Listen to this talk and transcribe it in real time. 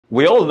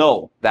We all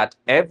know that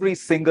every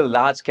single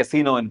large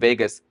casino in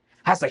Vegas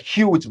has a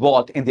huge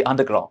vault in the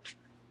underground.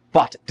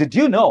 But did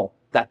you know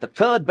that the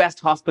third best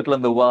hospital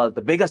in the world,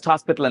 the biggest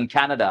hospital in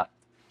Canada,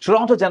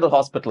 Toronto General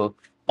Hospital,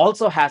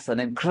 also has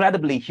an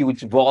incredibly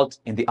huge vault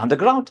in the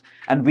underground?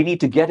 And we need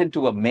to get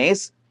into a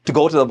maze to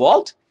go to the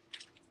vault?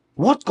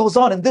 What goes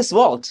on in this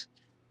vault?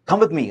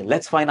 Come with me,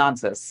 let's find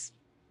answers.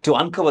 To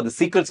uncover the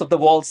secrets of the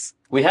vaults,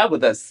 we have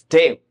with us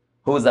Dave,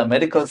 who is a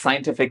medical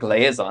scientific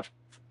liaison.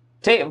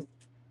 Dave,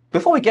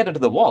 before we get into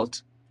the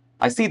vault,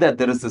 I see that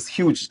there is this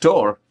huge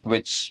door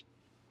which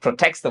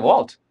protects the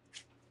vault.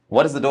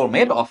 What is the door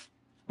made of?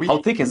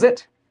 How thick is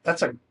it?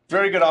 That's a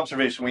very good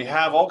observation. We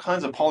have all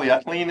kinds of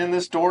polyethylene in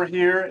this door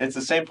here. It's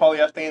the same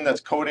polyethylene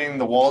that's coating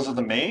the walls of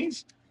the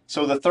maze.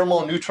 So the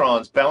thermal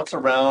neutrons bounce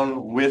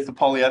around with the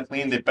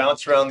polyethylene. They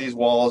bounce around these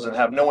walls and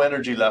have no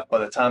energy left by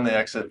the time they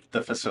exit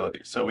the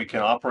facility. So we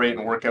can operate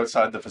and work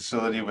outside the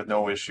facility with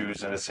no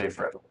issues, and it's safe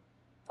for everyone.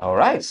 All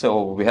right,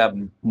 so we have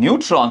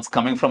neutrons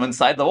coming from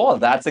inside the wall.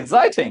 That's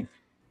exciting.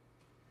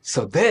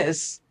 So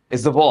this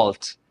is the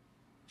vault.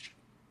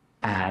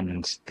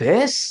 And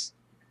this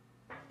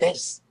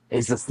is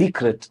the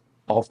secret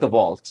of the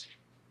vault.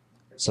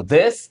 So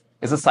this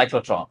is a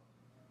cyclotron.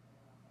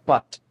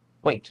 But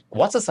wait,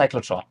 what's a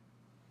cyclotron?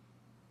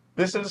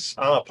 This is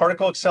a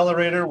particle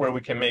accelerator where we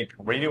can make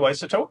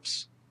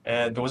radioisotopes,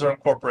 and those are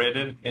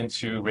incorporated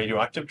into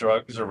radioactive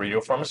drugs or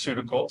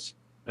radiopharmaceuticals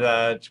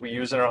that we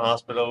use in our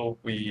hospital.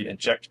 We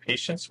inject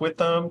patients with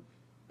them,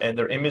 and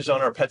they're imaged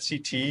on our PET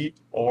CT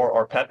or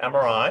our PET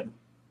MRI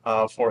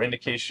for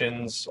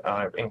indications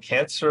in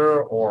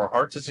cancer or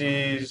heart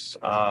disease,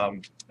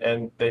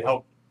 and they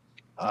help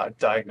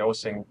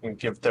diagnose and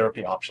give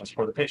therapy options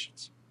for the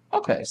patients.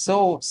 Okay,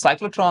 so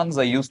cyclotrons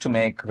are used to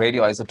make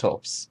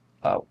radioisotopes.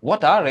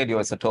 What are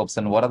radioisotopes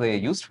and what are they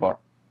used for?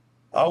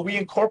 We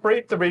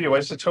incorporate the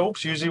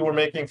radioisotopes. Usually we're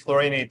making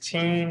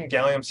fluorine-18,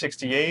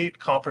 gallium-68,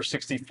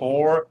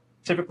 copper-64.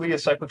 Typically a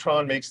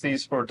cyclotron makes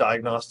these for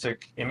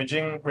diagnostic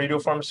imaging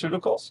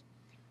radiopharmaceuticals.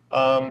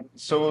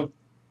 So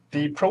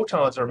the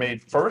protons are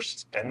made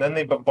first, and then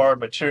they bombard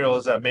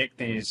materials that make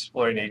these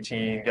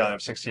fluorine-18,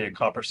 gallium-68,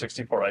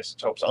 copper-64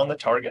 isotopes on the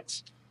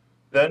targets.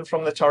 Then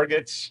from the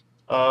targets,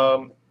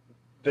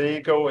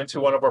 they go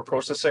into one of our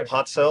processing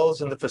hot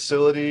cells in the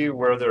facility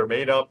where they're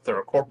made up. They're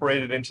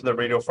incorporated into the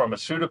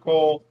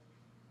radiopharmaceutical.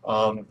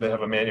 They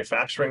have a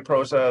manufacturing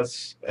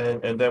process,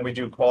 and then we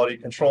do quality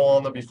control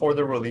on them before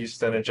they're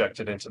released and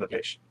injected into the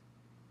patient.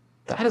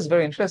 That is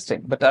very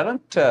interesting. But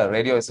aren't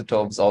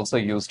radioisotopes also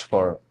used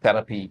for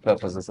therapy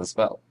purposes as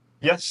well?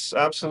 Yes,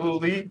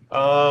 absolutely.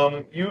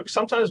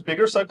 Sometimes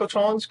bigger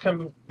cyclotrons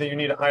you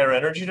need a higher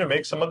energy to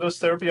make some of those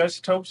therapy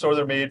isotopes, or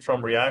they're made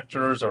from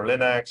reactors or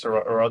linacs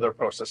or other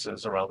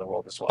processes around the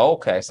world as well.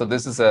 Okay, so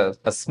this is a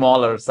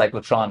smaller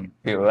cyclotron,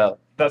 if you will.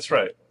 That's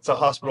right. It's a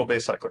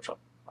hospital-based cyclotron.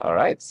 All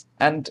right.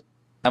 And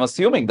I'm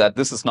assuming that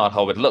this is not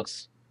how it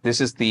looks.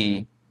 This is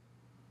the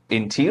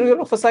interior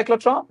of a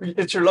cyclotron?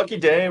 It's your lucky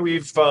day. We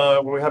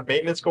have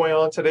maintenance going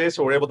on today,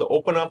 so we're able to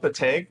open up the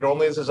tank.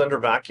 Normally this is under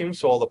vacuum,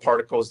 so all the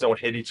particles don't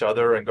hit each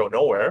other and go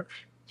nowhere.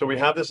 So we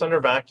have this under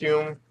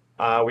vacuum.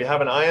 We have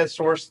an ion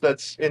source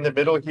that's in the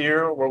middle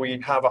here where we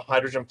have a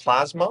hydrogen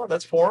plasma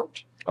that's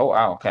formed. Oh,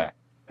 wow, okay.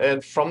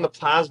 And from the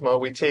plasma,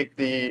 we take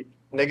the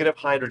negative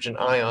hydrogen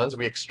ions,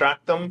 we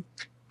extract them,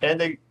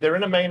 and they're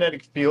in a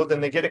magnetic field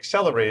and they get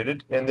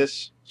accelerated in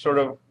this sort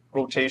of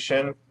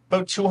rotation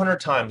about 200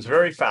 times,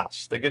 very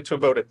fast. They get to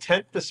about a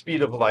tenth the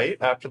speed of light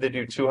after they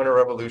do 200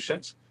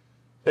 revolutions.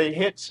 They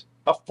hit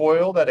a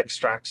foil that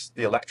extracts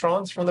the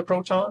electrons from the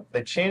proton.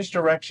 They change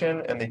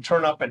direction and they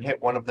turn up and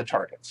hit one of the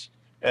targets.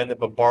 And they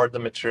bombard the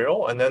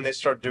material, and then they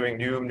start doing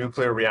new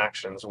nuclear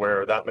reactions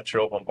where that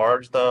material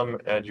bombards them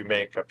and you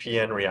make a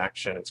PN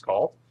reaction, it's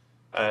called,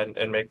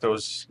 and make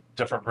those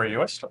different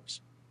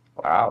radioisotopes.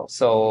 Wow.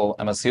 So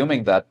I'm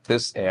assuming that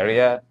this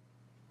area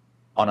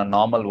on a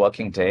normal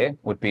working day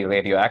would be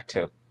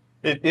radioactive.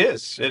 It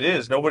is. It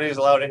is. Nobody's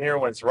allowed in here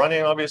when it's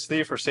running,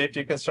 obviously, for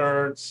safety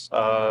concerns.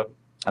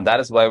 And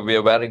that is why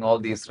we're wearing all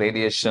these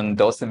radiation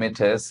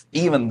dosimeters.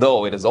 Even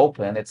though it is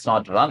open, it's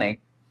not running.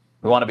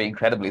 We want to be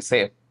incredibly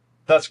safe.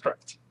 That's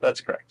correct.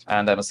 That's correct.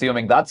 And I'm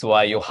assuming that's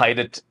why you hide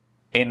it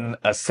in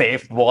a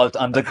safe vault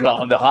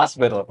underground the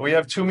hospital. We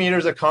have 2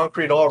 meters of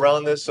concrete all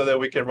around this so that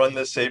we can run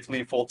this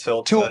safely full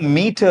tilt. 2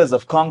 meters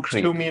of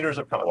concrete? 2 meters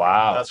of concrete.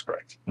 Wow. That's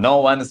correct. No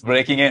one is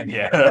breaking in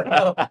here.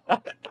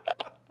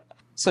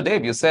 So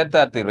Dave, you said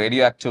that the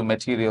radioactive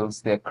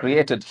materials, they're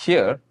created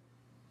here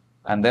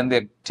and then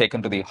they're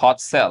taken to the hot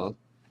cell.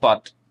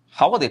 But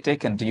how are they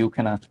taken? Do you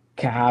kind of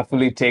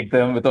carefully take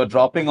them without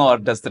dropping, or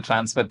does the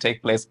transfer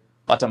take place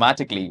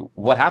automatically?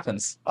 What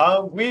happens?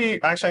 I'm going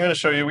to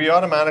show you. We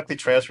automatically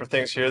transfer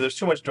things here. There's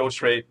too much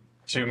dose rate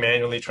to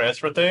manually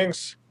transfer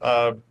things.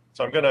 So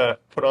I'm going to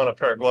put on a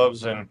pair of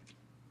gloves and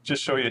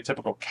just show you a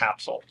typical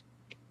capsule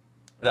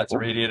that's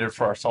irradiated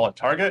for our solid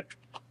target.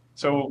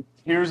 So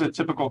here's a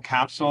typical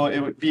capsule. It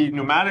would be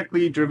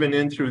pneumatically driven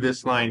in through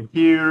this line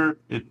here.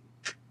 It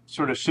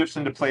sort of shifts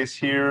into place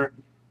here.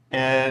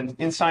 And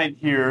inside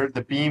here,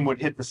 the beam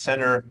would hit the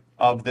center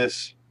of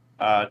this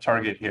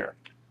target here.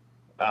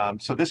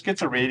 So this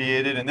gets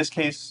irradiated. In this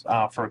case,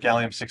 for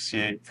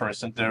gallium-68, for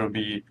instance, there would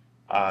be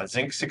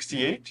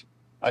zinc-68,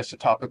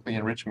 isotopically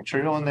enriched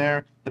material in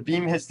there. The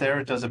beam hits there,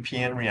 it does a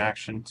PN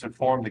reaction to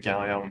form the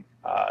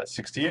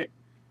gallium-68.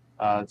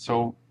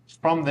 So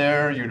from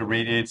there, you'd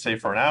irradiate, say,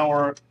 for an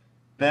hour.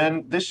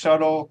 Then this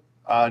shuttle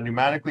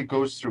pneumatically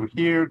goes through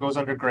here, goes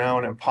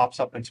underground, and pops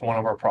up into one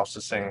of our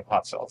processing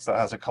hot cells that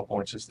has a couple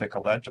inches thick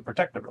of lead to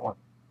protect everyone.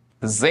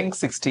 The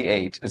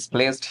zinc-68 is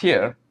placed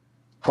here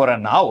for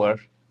an hour,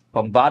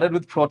 bombarded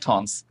with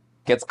protons,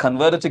 gets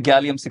converted to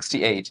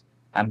gallium-68,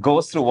 and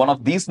goes through one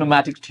of these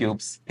pneumatic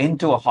tubes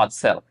into a hot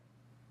cell.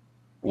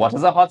 What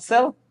is a hot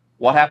cell?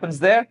 What happens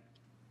there?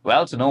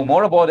 Well, to know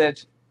more about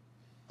it,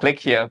 click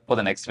here for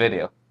the next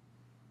video.